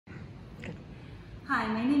Hi,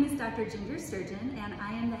 my name is Dr. Ginger Sturgeon, and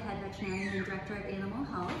I am the Head Veterinarian and Director of Animal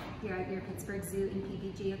Health here at your Pittsburgh Zoo and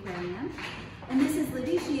PBG Aquarium. And this is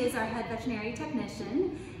Libby. She is our Head Veterinary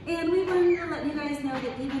Technician. And we wanted to let you guys know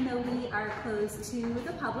that even though we are closed to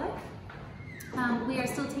the public, we are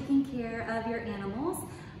still taking care of your animals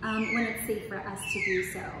when it's safe for us to do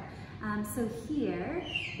so. So here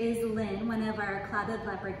is Lynn, one of our clouded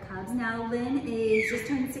leopard cubs. Now Lynn is just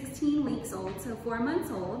turned 16 weeks old, so 4 months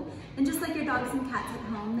old. And just like your dogs and cats at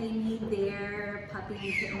home, they need their puppy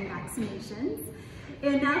and kitten vaccinations.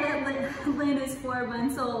 And now that Lynn is 4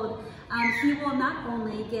 months old, he will not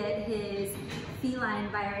only get his feline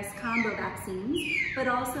virus combo vaccines, but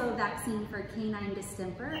also a vaccine for canine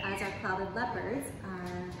distemper, as our clouded leopards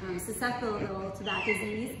are susceptible to that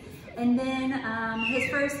disease. And then his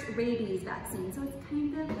first rabies vaccine. So it's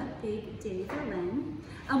kind of a big day for Lynn.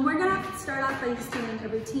 We're gonna start off by just doing a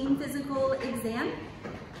routine physical exam.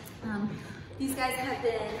 These guys have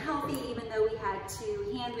been healthy, even though we had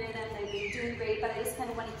to hand rear them. They've been doing great, but I just kind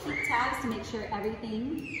of want to keep tabs to make sure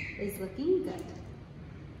everything is looking good.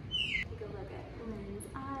 Take a look at Lynn's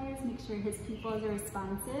eyes, make sure his pupils are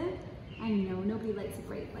responsive. I know nobody likes a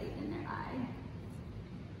bright light in their eye.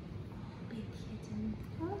 Big kitten,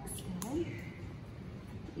 looks good.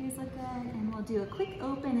 The ears look good, and we'll do a quick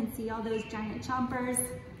open and see all those giant chompers.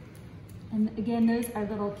 And again, those are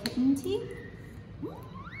little kitten teeth.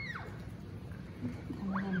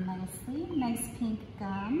 Them nicely, nice pink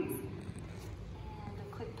gums, and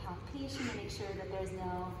a quick palpation to make sure that there's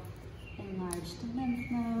no enlarged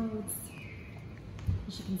lymph nodes.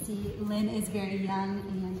 As you can see, Lynn is very young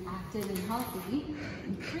and active and healthy,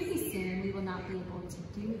 and pretty soon we will not be able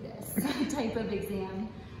to do this type of exam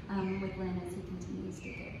with Lynn as he continues to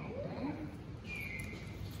get older.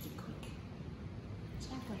 Just a quick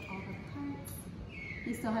check of all the parts.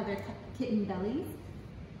 They still have their kitten bellies.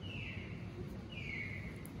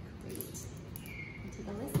 Take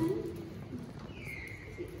a listen.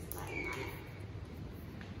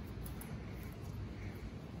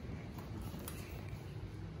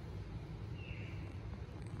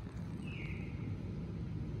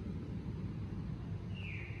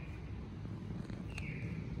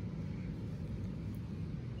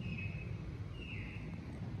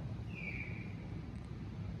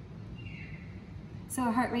 So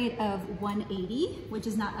a heart rate of 180, which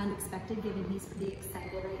is not unexpected given he's pretty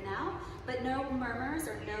excited right now, but no murmurs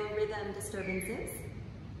or no rhythm disturbances.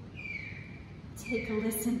 Take a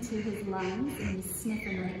listen to his lungs, and he's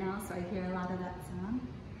sniffing right now, so I hear a lot of that sound.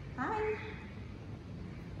 Hi.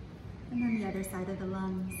 And then the other side of the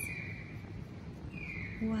lungs.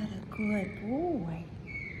 What a good boy.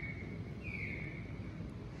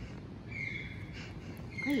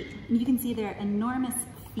 Great, and you can see their enormous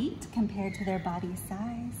feet compared to their body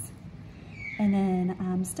size. And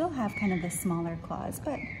then still have kind of the smaller claws,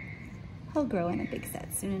 but he'll grow in a big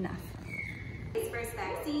set soon enough. His first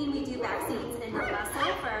vaccine, we do vaccines in the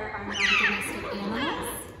muscle for our non-domestic animals.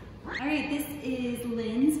 All right, this is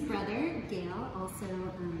Lynn's brother, Gale, also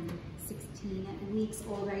 16 weeks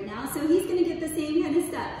old right now. So he's gonna get the same kind of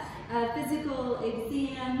stuff. Physical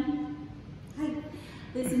exam,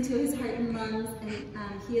 listen to his heart and lungs,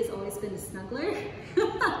 and he has always been a snuggler.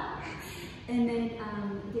 And then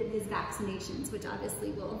get his vaccinations, which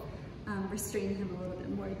obviously will restrain him a little bit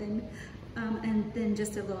more than, and then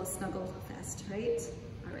just a little snuggle fest, right?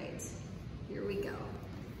 All right, here we go.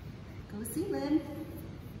 Go see Lynn.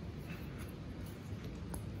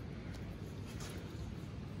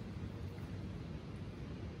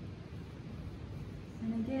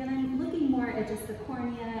 And again, I'm looking more at just the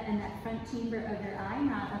cornea and that front chamber of your eye,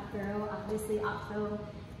 not a thorough, obviously opto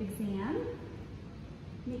exam.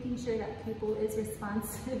 Making sure that pupil is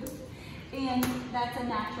responsive. And that's a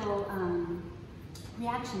natural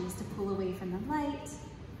reaction, is to pull away from the light.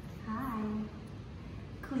 Hi.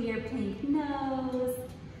 Clear pink nose,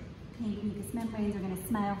 pink mucous membranes. We're gonna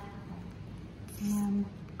smile.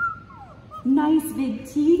 Nice big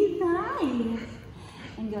teeth. Hi.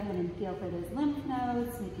 And go ahead and feel for those lymph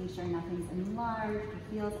nodes, making sure nothing's enlarged or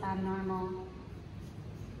feels abnormal.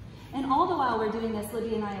 And all the while we're doing this,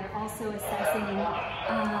 Libby and I are also assessing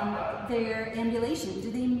their ambulation.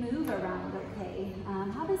 Do they move around okay?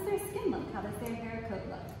 How does their skin look? How does their hair coat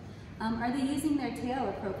look? Are they using their tail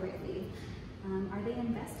appropriately? Are they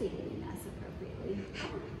investigating us appropriately?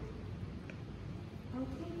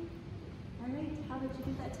 Okay. All right, how did you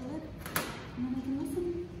do that to Lib? And then we can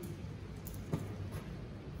listen.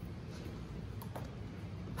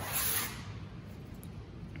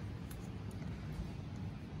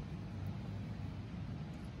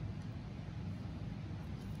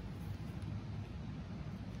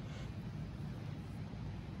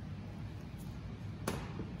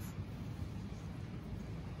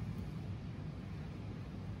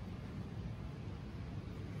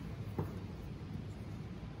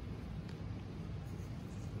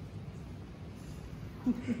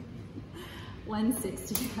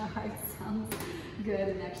 160, the heart sounds good.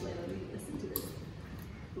 And actually, let me listen to his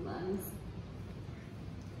lungs.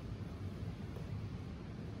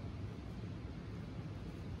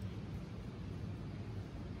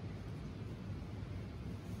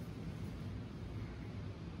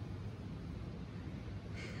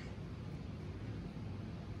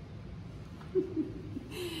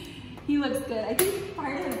 He looks good. I think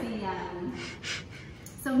part of the,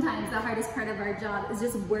 sometimes the hardest part of our job is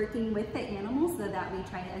just working with the animals so that we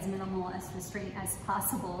try as minimal as restraint as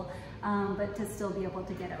possible, but to still be able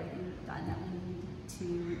to get everything done that we need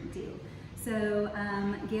to do. So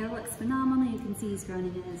Gale looks phenomenal. You can see he's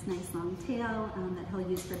growing in his nice long tail that he'll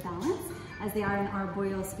use for balance, as they are an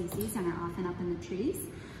arboreal species and are often up in the trees.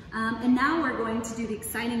 And now we're going to do the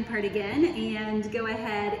exciting part again and go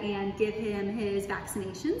ahead and give him his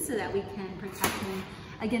vaccination so that we can protect him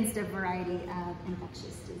against a variety of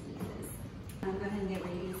infectious diseases. Go ahead and get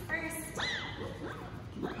rabies first.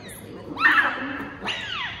 Closely with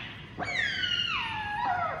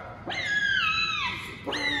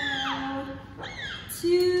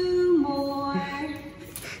two more.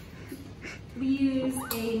 We use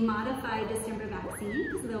a modified December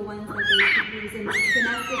vaccine, so the ones that they could use in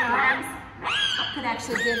domestic dogs could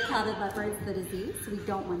actually give cow leopards the disease, so we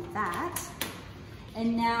don't want that.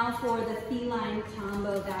 And now for the feline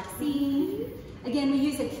combo vaccine. Again, we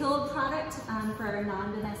use a killed product for our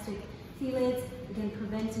non-domestic felids, again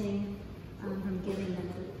preventing from giving them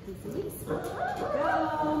the disease. There we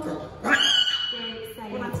go. Very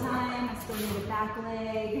exciting time. I still need a back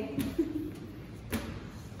leg.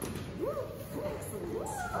 Excellent.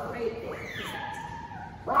 Right there.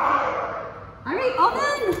 All right, all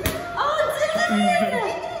done. All done.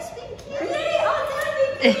 Yay, all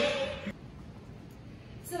done.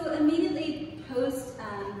 So immediately post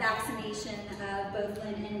vaccination of both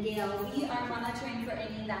Lynn and Gale, we are monitoring for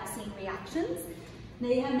any vaccine reactions.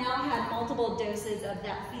 They have now had multiple doses of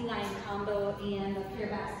that feline combo and the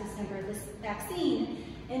PureVax December vaccine.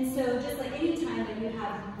 And so just like any time that you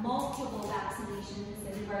have multiple vaccinations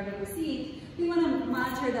that you've already received, we want to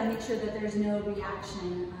monitor that, make sure that there's no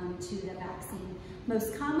reaction to the vaccine.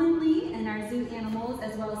 Most commonly in our zoo animals,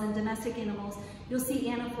 as well as in domestic animals, you'll see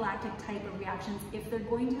anaphylactic type of reactions if they're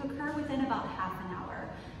going to occur within about half an hour.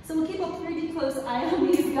 So we'll keep a pretty close eye on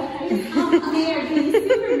these guys. They are being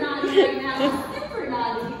super naughty right now, super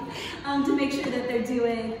naughty, to make sure that they're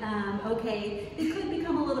doing okay. They could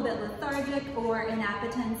become a little bit lethargic or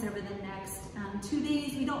inappetence over the next 2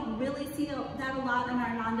 days. We don't really see that a lot in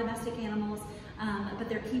our non-domestic animals, but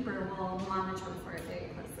their keeper will monitor for it very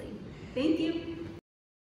closely. Thank you.